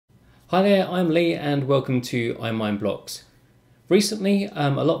Hi there, I'm Lee and welcome to iMineBlocks. Recently, a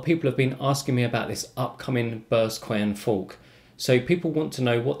lot of people have been asking me about this upcoming Burstcoin fork. So people want to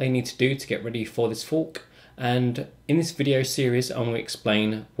know what they need to do to get ready for this fork. And in this video series, I'm going to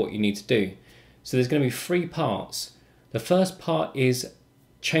explain what you need to do. So there's going to be 3 parts. The first part is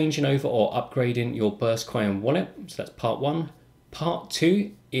changing over or upgrading your Burstcoin wallet. So that's part 1. Part 2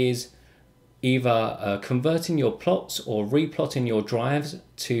 is either converting your plots or replotting your drives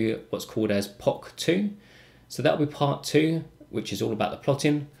to what's called as POC2. So that'll be part 2, which is all about the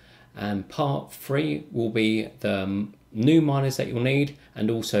plotting. And part 3 will be the new miners that you'll need and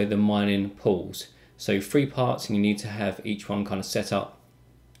also the mining pools. So 3 parts, and you need to have each one kind of set up.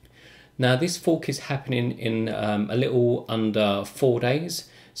 Now this fork is happening in a little under 4 days.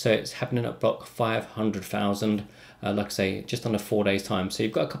 So it's happening at block 500,000, like I say, just under 4 days time. So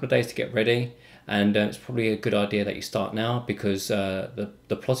you've got a couple of days to get ready, and it's probably a good idea that you start now because the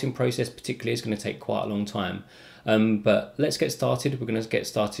plotting process particularly is going to take quite a long time. But let's get started. We're going to get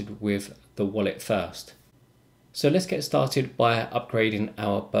started with the wallet first. So let's get started by upgrading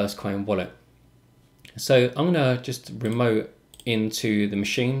our Burstcoin wallet. So I'm going to just remote into the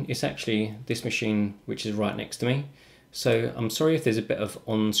machine. It's actually this machine which is right next to me. So I'm sorry if there's a bit of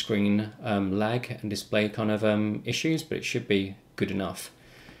on-screen lag and display kind of issues, but it should be good enough.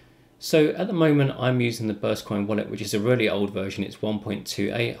 So at the moment I'm using the Burstcoin wallet, which is a really old version. It's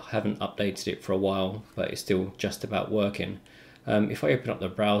 1.28. I haven't updated it for a while, but it's still just about working. If I open up the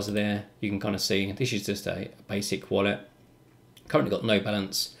browser there, you can kind of see this is just a basic wallet. Currently got no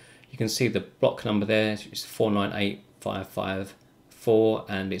balance. You can see the block number there, it's 498554,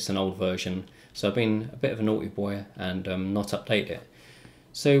 and it's an old version. So I've been a bit of a naughty boy and not update it.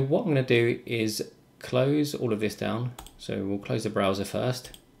 So what I'm going to do is close all of this down. So we'll close the browser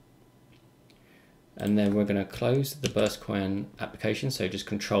first. And then we're going to close the Burstcoin application. So just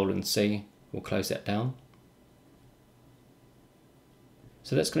Control and C, we'll close that down.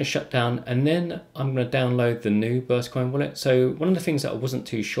 So that's going to shut down, and then I'm going to download the new Burstcoin wallet. So one of the things that I wasn't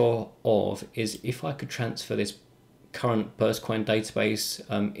too sure of is if I could transfer this current Burstcoin database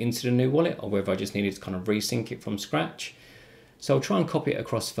into the new wallet, or whether I just needed to kind of resync it from scratch. So I'll try and copy it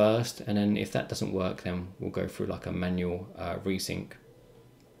across first, and then if that doesn't work, then we'll go through like a manual resync.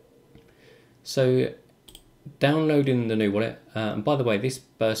 So downloading the new wallet, and by the way, this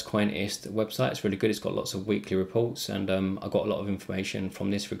Burstcoinist website is really good. It's got lots of weekly reports, and I got a lot of information from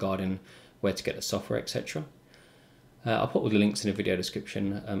this regarding where to get the software, etc. I'll put all the links in the video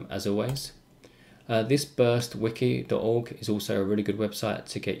description as always. This burstwiki.org is also a really good website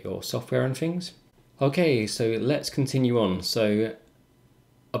to get your software and things. Okay, so let's continue on. So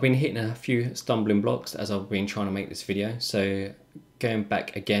I've been hitting a few stumbling blocks as I've been trying to make this video. So going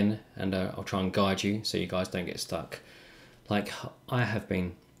back again, and I'll try and guide you so you guys don't get stuck like I have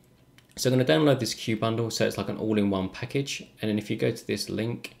been. So I'm going to download this Q bundle, so it's like an all-in-one package. And then if you go to this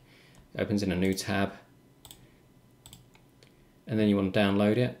link, it opens in a new tab. And then you want to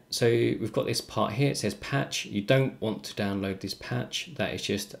download it. So we've got this part here, it says patch. You don't want to download this patch, that is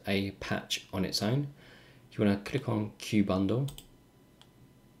just a patch on its own. You want to click on Q bundle.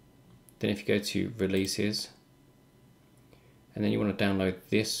 Then if you go to releases, and then you want to download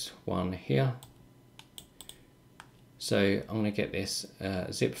this one here. So I'm going to get this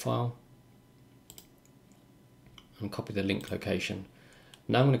zip file and copy the link location.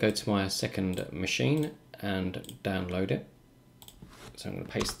 Now I'm going to go to my second machine and download it. So I'm going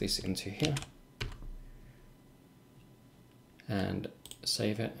to paste this into here and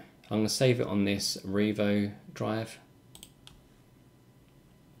save it. I'm going to save it on this Revo drive.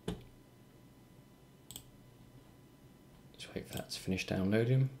 Just wait for that to finish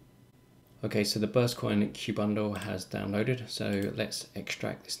downloading. Okay, so the Burstcoin Q bundle has downloaded. So let's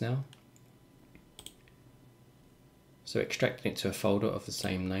extract this now. So extracting it to a folder of the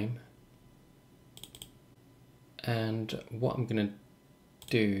same name. And what I'm going to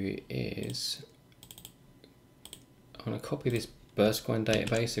do is I'm going to copy this Burstcoin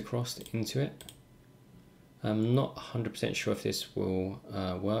database across into it. I'm not 100% sure if this will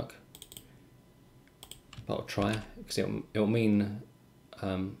work, but I'll try, because it'll mean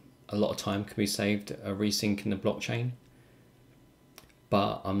a lot of time can be saved resyncing the blockchain,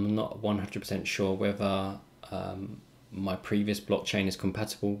 but I'm not 100% sure whether my previous blockchain is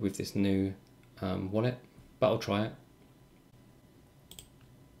compatible with this new wallet, but I'll try it.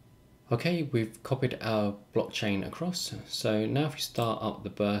 Okay, we've copied our blockchain across. So now if we start up the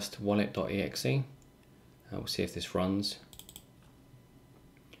burst wallet.exe, we'll see if this runs.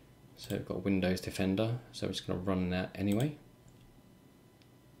 So we've got Windows Defender, so we're just going to run that anyway.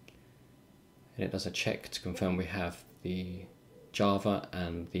 And it does a check to confirm we have the Java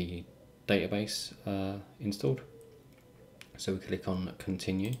and the database installed. So we click on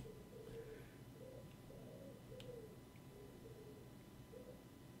continue.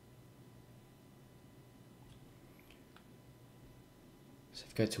 So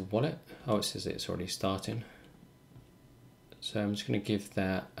if we go to wallet, oh, it says it's already starting. So I'm just going to give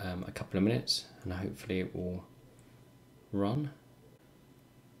that a couple of minutes and hopefully it will run.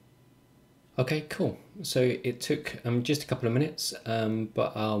 Okay, cool. So it took just a couple of minutes,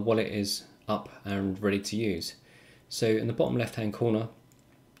 but our wallet is up and ready to use. So in the bottom left hand corner,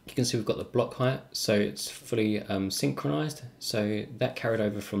 you can see we've got the block height, so it's fully synchronized. So that carried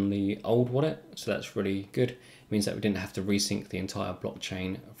over from the old wallet, so that's really good. It means that we didn't have to resync the entire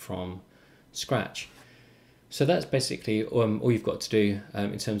blockchain from scratch. So that's basically all you've got to do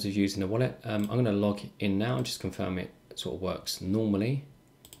in terms of using the wallet. I'm going to log in now and just confirm it sort of works normally.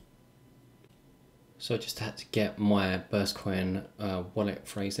 So I just had to get my Burstcoin wallet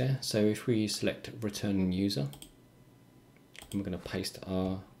phrase there. So if we select returning user, and we're going to paste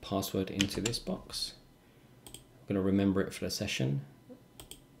our password into this box. I'm going to remember it for the session.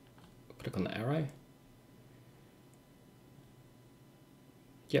 Click on the arrow.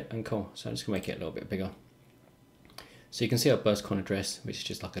 Yep, and cool. So I'm just going to make it a little bit bigger. So you can see our Burstcoin address, which is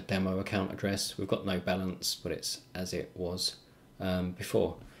just like a demo account address. We've got no balance, but it's as it was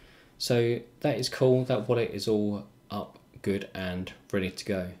before. So that is cool. That wallet is all up, good and ready to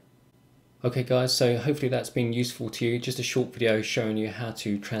go. Okay guys, so hopefully that's been useful to you. Just a short video showing you how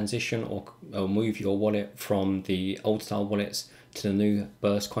to transition or move your wallet from the old style wallets to the new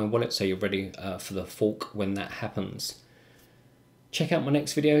Burstcoin wallet, so you're ready for the fork when that happens. Check out my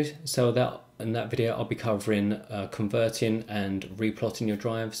next video. So in that video I'll be covering converting and replotting your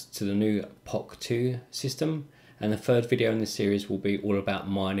drives to the new POC2 system. And the third video in this series will be all about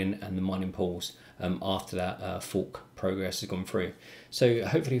mining and the mining pools after that fork progress has gone through. So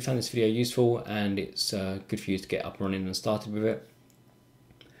hopefully you found this video useful and it's good for you to get up and running and started with it.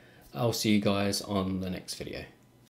 I'll see you guys on the next video.